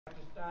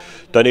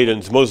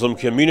Dunedin's Muslim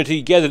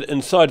community gathered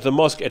inside the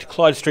mosque at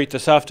Clyde Street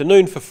this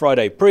afternoon for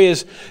Friday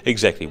prayers,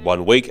 exactly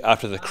 1 week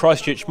after the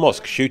Christchurch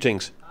mosque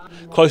shootings.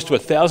 Close to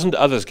 1,000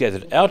 others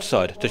gathered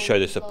outside to show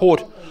their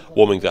support,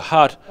 warming the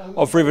heart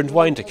of Reverend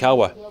Wayne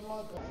Takawa.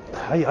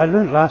 I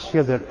learned last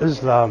year that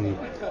Islam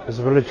is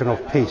a religion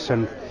of peace,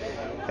 and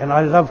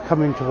I love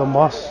coming to the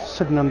mosque,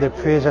 sitting in their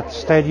prayers at the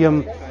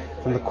stadium.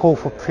 When the call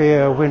for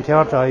prayer went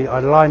out, I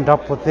lined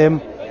up with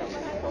them.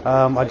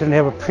 I didn't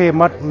have a prayer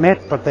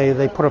mat, but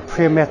they put a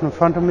prayer mat in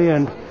front of me,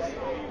 and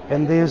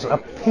there's a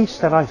peace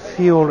that I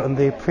feel in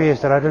their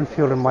prayers that I didn't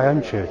feel in my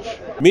own church.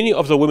 Many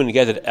of the women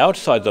gathered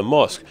outside the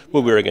mosque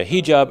were wearing a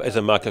hijab as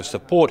a mark of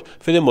support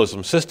for their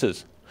Muslim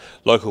sisters.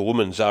 Local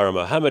woman Zara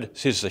Mohammed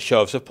says the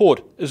show of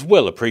support is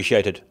well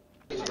appreciated.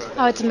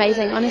 Oh, it's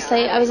amazing.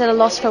 Honestly, I was at a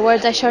loss for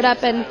words. I showed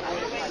up and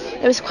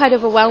it was quite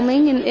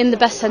overwhelming in the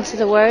best sense of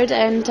the word,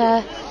 and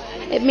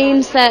it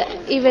means that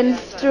even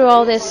through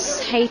all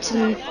this hate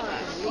and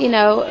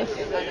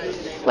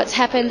what's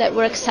happened, that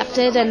we're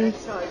accepted, and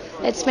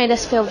it's made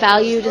us feel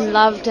valued and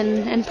loved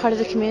and part of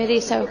the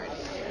community. So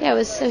yeah, it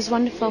was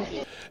wonderful.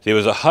 There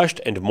was a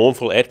hushed and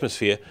mournful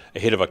atmosphere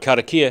ahead of a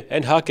karakia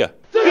and haka.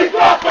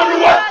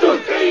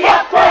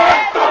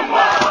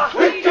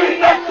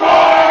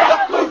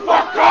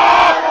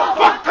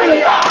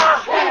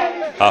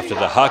 After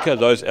the haka,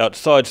 those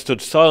outside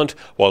stood silent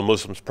while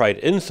Muslims prayed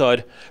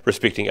inside,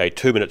 respecting a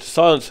 2-minute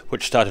silence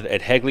which started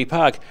at Hagley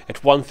Park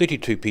at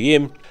 1:32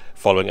 p.m,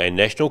 following a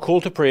national call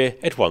to prayer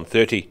at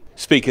 1:30.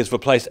 Speakers were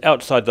placed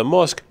outside the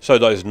mosque so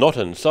those not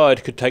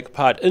inside could take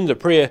part in the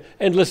prayer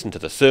and listen to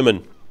the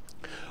sermon.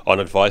 On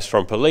advice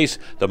from police,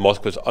 the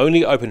mosque was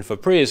only open for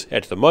prayers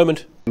at the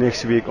moment.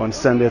 Next week on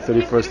Sunday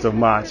 31st of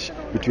March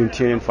between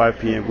 10 and 5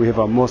 p.m. we have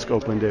our mosque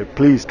open there.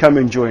 Please come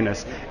and join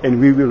us, and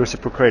we will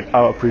reciprocate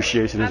our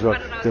appreciation as well.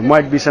 There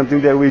might be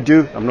something that we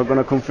do. I'm not going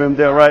to confirm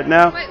that right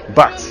now,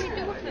 but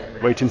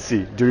wait and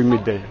see during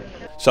midday.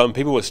 Some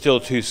people were still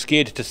too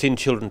scared to send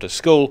children to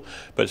school,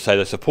 but say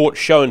the support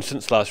shown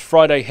since last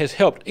Friday has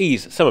helped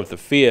ease some of the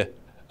fear.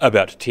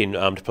 About 10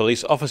 armed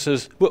police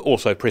officers were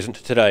also present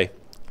today.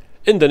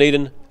 In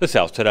Dunedin, The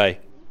South Today.